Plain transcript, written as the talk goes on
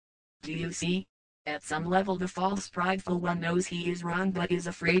do you see? At some level the false prideful one knows he is wrong but is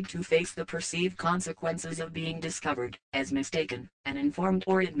afraid to face the perceived consequences of being discovered as mistaken, uninformed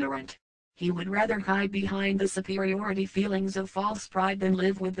or ignorant. He would rather hide behind the superiority feelings of false pride than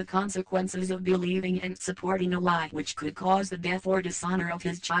live with the consequences of believing and supporting a lie which could cause the death or dishonor of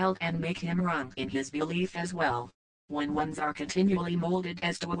his child and make him wrong in his belief as well. When ones are continually molded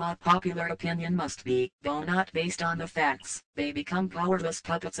as to what popular opinion must be, though not based on the facts, they become powerless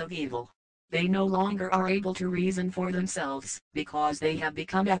puppets of evil. They no longer are able to reason for themselves, because they have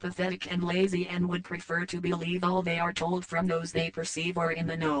become apathetic and lazy and would prefer to believe all they are told from those they perceive are in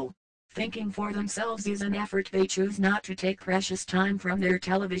the know. Thinking for themselves is an effort they choose not to take precious time from their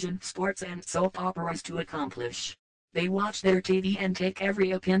television, sports and soap operas to accomplish. They watch their TV and take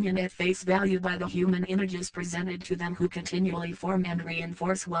every opinion at face value by the human images presented to them who continually form and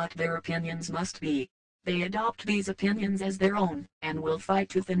reinforce what their opinions must be. They adopt these opinions as their own, and will fight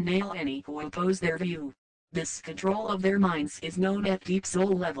tooth and nail any who oppose their view. This control of their minds is known at deep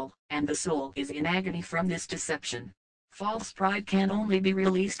soul level, and the soul is in agony from this deception. False pride can only be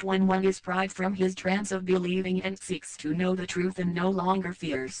released when one is pried from his trance of believing and seeks to know the truth and no longer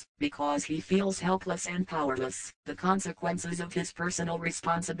fears, because he feels helpless and powerless, the consequences of his personal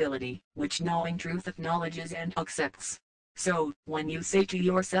responsibility, which knowing truth acknowledges and accepts. So, when you say to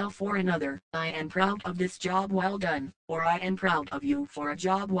yourself or another, I am proud of this job well done, or I am proud of you for a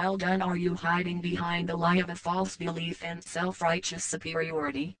job well done, are you hiding behind the lie of a false belief and self-righteous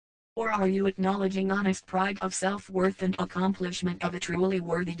superiority? Or are you acknowledging honest pride of self-worth and accomplishment of a truly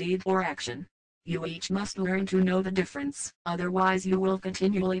worthy deed or action? You each must learn to know the difference, otherwise you will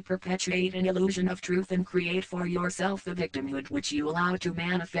continually perpetuate an illusion of truth and create for yourself the victimhood which you allow to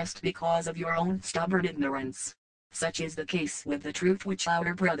manifest because of your own stubborn ignorance. Such is the case with the truth which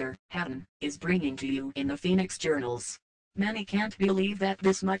our brother, Hatton, is bringing to you in the Phoenix Journals. Many can't believe that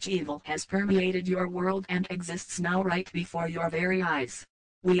this much evil has permeated your world and exists now right before your very eyes.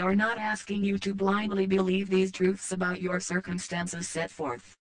 We are not asking you to blindly believe these truths about your circumstances set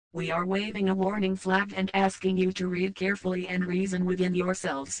forth. We are waving a warning flag and asking you to read carefully and reason within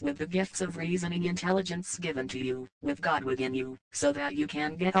yourselves with the gifts of reasoning intelligence given to you, with God within you, so that you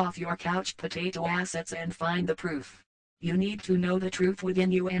can get off your couch potato assets and find the proof. You need to know the truth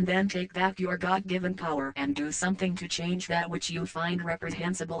within you and then take back your God-given power and do something to change that which you find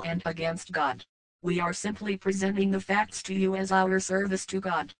reprehensible and against God. We are simply presenting the facts to you as our service to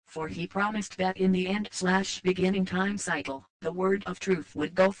God, for He promised that in the end/beginning time cycle, the word of truth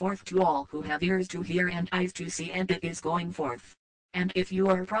would go forth to all who have ears to hear and eyes to see, and it is going forth. And if you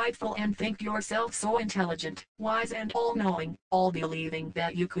are prideful and think yourself so intelligent, wise and all-knowing, all-believing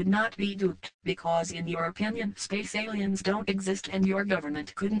that you could not be duped, because in your opinion space aliens don't exist and your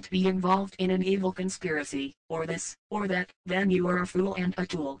government couldn't be involved in an evil conspiracy, or this, or that, then you are a fool and a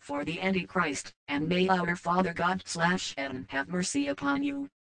tool for the Antichrist, and may our Father God/Adam have mercy upon you.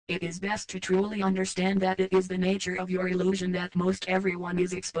 It is best to truly understand that it is the nature of your illusion that most everyone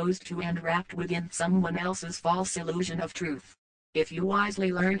is exposed to and wrapped within someone else's false illusion of truth. If you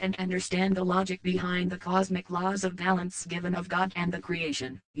wisely learn and understand the logic behind the cosmic laws of balance given of God and the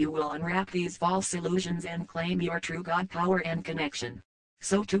creation, you will unwrap these false illusions and claim your true God power and connection.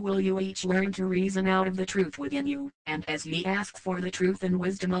 So too will you each learn to reason out of the truth within you, and as ye ask for the truth and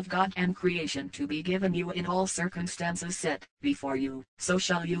wisdom of God and creation to be given you in all circumstances set before you, so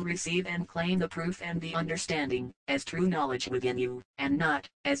shall you receive and claim the proof and the understanding, as true knowledge within you, and not,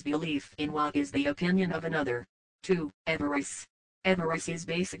 as belief in what is the opinion of another. 2. Avarice. Avarice is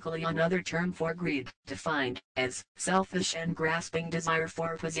basically another term for greed, defined as selfish and grasping desire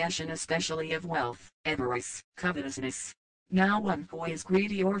for possession, especially of wealth. Avarice, covetousness. Now one who is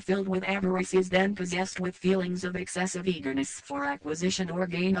greedy or filled with avarice is then possessed with feelings of excessive eagerness for acquisition or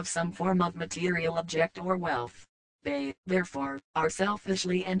gain of some form of material object or wealth. They, therefore, are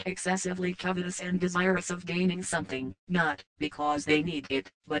selfishly and excessively covetous and desirous of gaining something, not because they need it,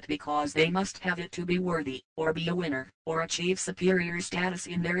 but because they must have it to be worthy, or be a winner, or achieve superior status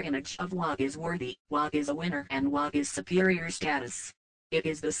in their image of what is worthy, what is a winner, and what is superior status. It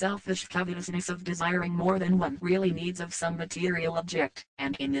is the selfish covetousness of desiring more than one really needs of some material object,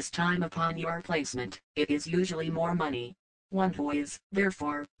 and in this time upon your placement, it is usually more money. One who is,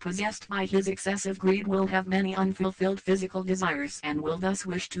 therefore, possessed by his excessive greed will have many unfulfilled physical desires and will thus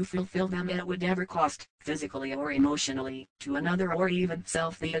wish to fulfill them at whatever cost, physically or emotionally, to another or even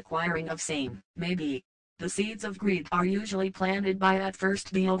self the acquiring of same, may be. The seeds of greed are usually planted by at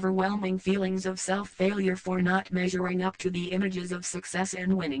first the overwhelming feelings of self-failure for not measuring up to the images of success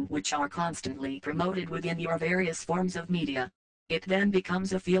and winning which are constantly promoted within your various forms of media. It then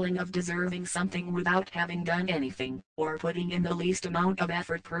becomes a feeling of deserving something without having done anything, or putting in the least amount of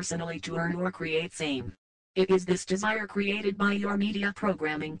effort personally to earn or create same. It is this desire created by your media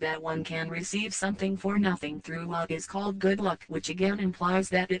programming that one can receive something for nothing through what is called good luck, which again implies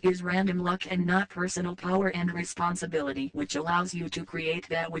that it is random luck and not personal power and responsibility which allows you to create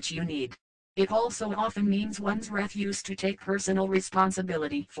that which you need. It also often means one's refuse to take personal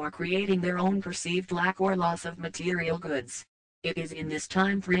responsibility for creating their own perceived lack or loss of material goods. It is in this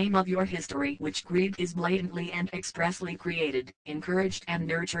time frame of your history which greed is blatantly and expressly created, encouraged and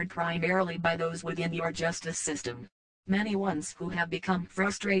nurtured primarily by those within your justice system. Many ones who have become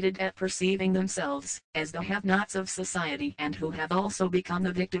frustrated at perceiving themselves as the have-nots of society and who have also become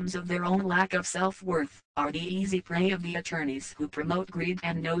the victims of their own lack of self-worth, are the easy prey of the attorneys who promote greed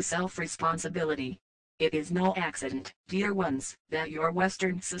and no self-responsibility. It is no accident, dear ones, that your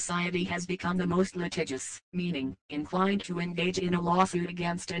Western society has become the most litigious, meaning, inclined to engage in a lawsuit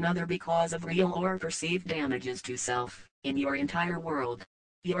against another because of real or perceived damages to self, in your entire world.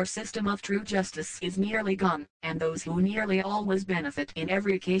 Your system of true justice is nearly gone, and those who nearly always benefit in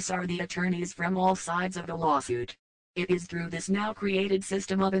every case are the attorneys from all sides of the lawsuit. It is through this now created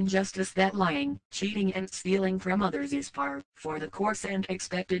system of injustice that lying, cheating and stealing from others is par for the course and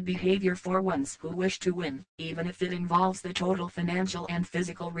expected behavior for ones who wish to win, even if it involves the total financial and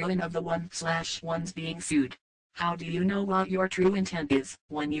physical ruin of the ones being sued. How do you know what your true intent is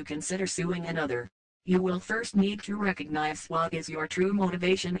when you consider suing another? You will first need to recognize what is your true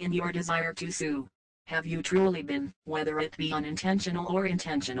motivation in your desire to sue. Have you truly been, whether it be unintentional or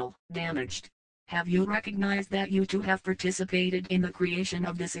intentional, damaged? Have you recognized that you too have participated in the creation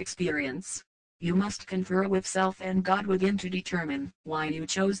of this experience? You must confer with self and God within to determine why you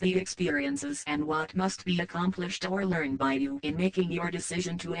chose the experiences and what must be accomplished or learned by you in making your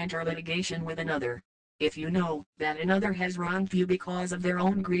decision to enter litigation with another. If you know that another has wronged you because of their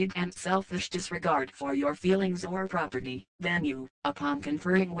own greed and selfish disregard for your feelings or property, then you, upon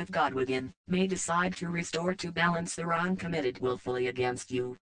conferring with God within, may decide to restore to balance the wrong committed willfully against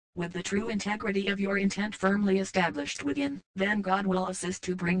you. With the true integrity of your intent firmly established within, then God will assist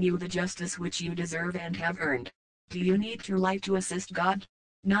to bring you the justice which you deserve and have earned. Do you need to lie to assist God?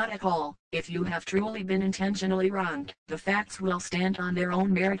 Not at all. If you have truly been intentionally wronged, the facts will stand on their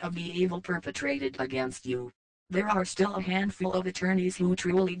own merit of the evil perpetrated against you. There are still a handful of attorneys who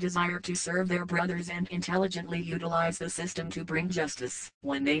truly desire to serve their brothers and intelligently utilize the system to bring justice,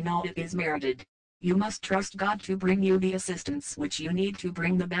 when they know it is merited. You must trust God to bring you the assistance which you need to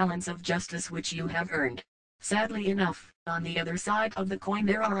bring the balance of justice which you have earned. Sadly enough, on the other side of the coin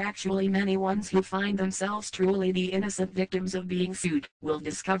there are actually many ones who find themselves truly the innocent victims of being sued, will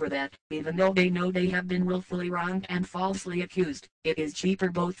discover that, even though they know they have been willfully wronged and falsely accused, it is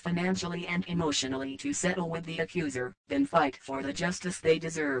cheaper both financially and emotionally to settle with the accuser, than fight for the justice they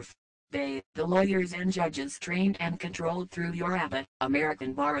deserve. They, the lawyers and judges trained and controlled through your ABA,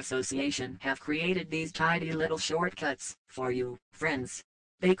 American Bar Association, have created these tidy little shortcuts for you, friends.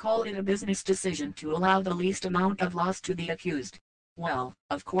 They call it a business decision to allow the least amount of loss to the accused. Well,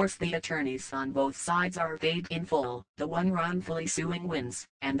 of course the attorneys on both sides are paid in full. The one wrongfully suing wins,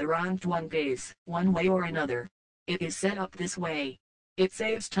 and the wronged one pays, one way or another. It is set up this way. It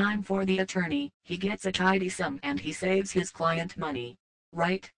saves time for the attorney, he gets a tidy sum and he saves his client money.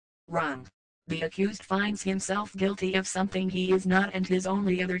 Right? Wrong. The accused finds himself guilty of something he is not, and his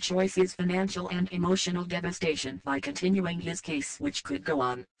only other choice is financial and emotional devastation by continuing his case, which could go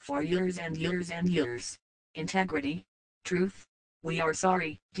on for years and years and years. Integrity? Truth? We are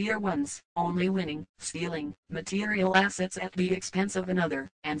sorry, dear ones, only winning, stealing, material assets at the expense of another,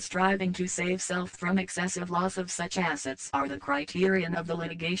 and striving to save self from excessive loss of such assets are the criterion of the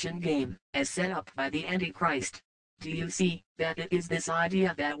litigation game, as set up by the Antichrist. Do you see, that it is this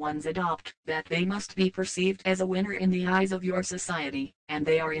idea that ones adopt, that they must be perceived as a winner in the eyes of your society, and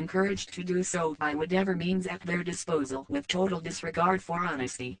they are encouraged to do so by whatever means at their disposal with total disregard for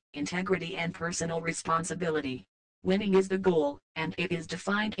honesty, integrity and personal responsibility. Winning is the goal, and it is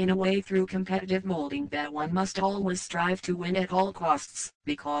defined in a way through competitive molding that one must always strive to win at all costs,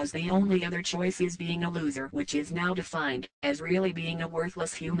 because the only other choice is being a loser, which is now defined as really being a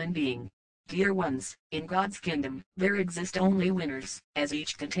worthless human being. Dear ones, in God's kingdom, there exist only winners, as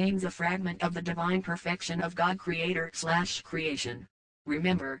each contains a fragment of the divine perfection of God Creator/creation.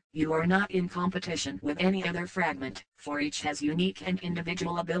 Remember, you are not in competition with any other fragment, for each has unique and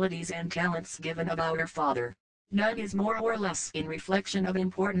individual abilities and talents given of our Father. None is more or less in reflection of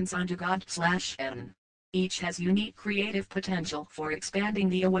importance unto God/Eden. Each has unique creative potential for expanding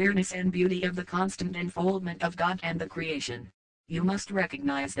the awareness and beauty of the constant enfoldment of God and the creation. You must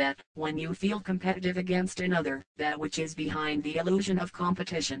recognize that, when you feel competitive against another, that which is behind the illusion of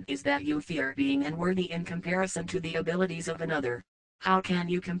competition is that you fear being unworthy in comparison to the abilities of another. How can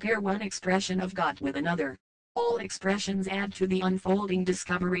you compare one expression of God with another? All expressions add to the unfolding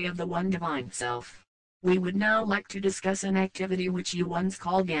discovery of the one divine self. We would now like to discuss an activity which you once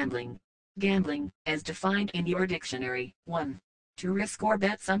called gambling. Gambling, as defined in your dictionary. 1. To risk or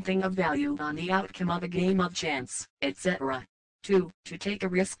bet something of value on the outcome of a game of chance, etc. 2. To take a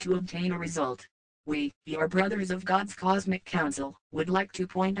risk to obtain a result. We, your brothers of God's Cosmic Council, would like to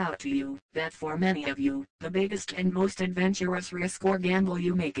point out to you, that for many of you, the biggest and most adventurous risk or gamble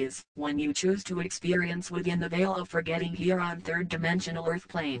you make is, when you choose to experience within the veil of forgetting here on third-dimensional Earth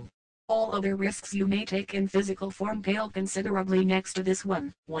plane. All other risks you may take in physical form pale considerably next to this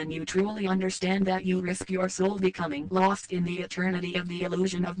one, when you truly understand that you risk your soul becoming lost in the eternity of the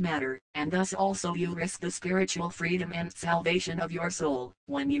illusion of matter, and thus also you risk the spiritual freedom and salvation of your soul,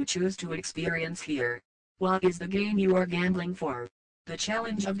 when you choose to experience here. What is the game you are gambling for? The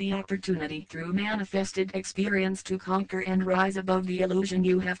challenge of the opportunity through manifested experience to conquer and rise above the illusion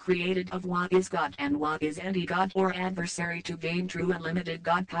you have created of what is God and what is anti-God or adversary to gain true unlimited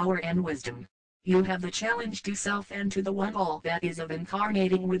God power and wisdom. You have the challenge to self and to the one all that is of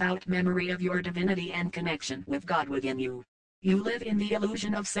incarnating without memory of your divinity and connection with God within you. You live in the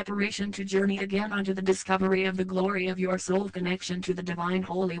illusion of separation to journey again unto the discovery of the glory of your soul connection to the divine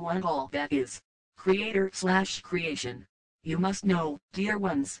holy one all that is. Creator/creation. You must know, dear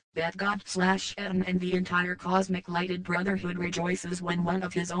ones, that God/Eton and the entire cosmic lighted brotherhood rejoices when one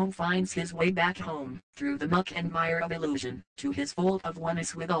of his own finds his way back home, through the muck and mire of illusion, to his fold of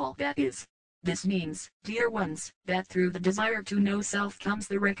oneness with all that is. This means, dear ones, that through the desire to know self comes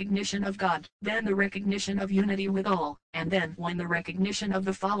the recognition of God, then the recognition of unity with all, and then when the recognition of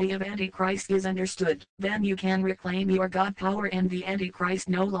the folly of Antichrist is understood, then you can reclaim your God power and the Antichrist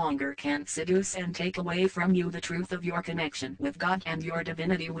no longer can seduce and take away from you the truth of your connection with God and your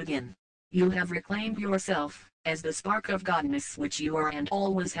divinity within. You have reclaimed yourself, as the spark of Godness which you are and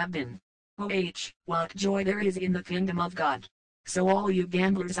always have been. What joy there is in the kingdom of God! So all you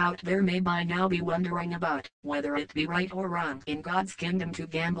gamblers out there may by now be wondering about, whether it be right or wrong in God's kingdom to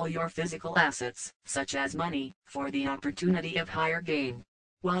gamble your physical assets, such as money, for the opportunity of higher gain.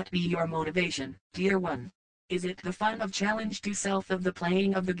 What be your motivation, dear one? Is it the fun of challenge to self of the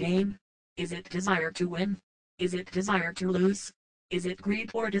playing of the game? Is it desire to win? Is it desire to lose? Is it greed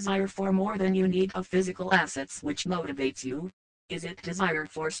or desire for more than you need of physical assets which motivates you? Is it desire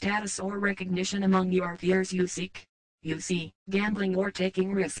for status or recognition among your peers you seek? You see, gambling or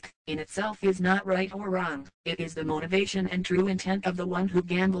taking risk, in itself is not right or wrong, it is the motivation and true intent of the one who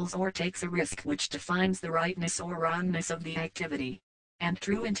gambles or takes a risk which defines the rightness or wrongness of the activity. And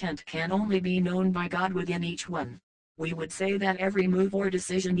true intent can only be known by God within each one. We would say that every move or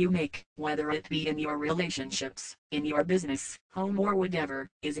decision you make, whether it be in your relationships, in your business, home or whatever,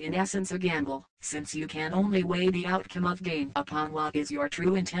 is in essence a gamble, since you can only weigh the outcome of gain upon what is your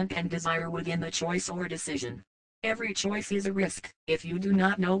true intent and desire within the choice or decision. Every choice is a risk, if you do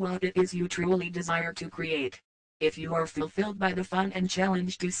not know what it is you truly desire to create. If you are fulfilled by the fun and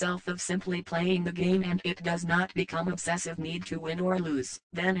challenge to self of simply playing the game and it does not become obsessive need to win or lose,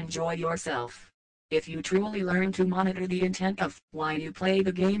 then enjoy yourself. If you truly learn to monitor the intent of why you play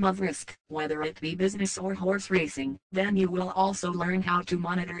the game of risk, whether it be business or horse racing, then you will also learn how to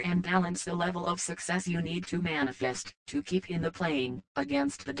monitor and balance the level of success you need to manifest, to keep in the playing,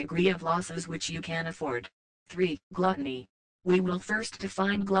 against the degree of losses which you can afford. 3. Gluttony. We will first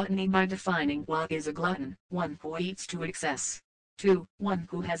define gluttony by defining what is a glutton: one who eats to excess. 2. One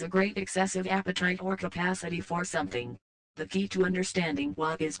who has a great excessive appetite or capacity for something. The key to understanding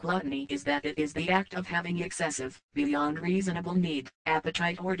what is gluttony is that it is the act of having excessive, beyond reasonable need,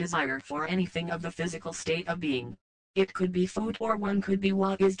 appetite or desire for anything of the physical state of being. It could be food or one could be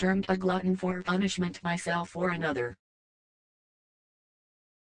what is termed a glutton for punishment by self or another.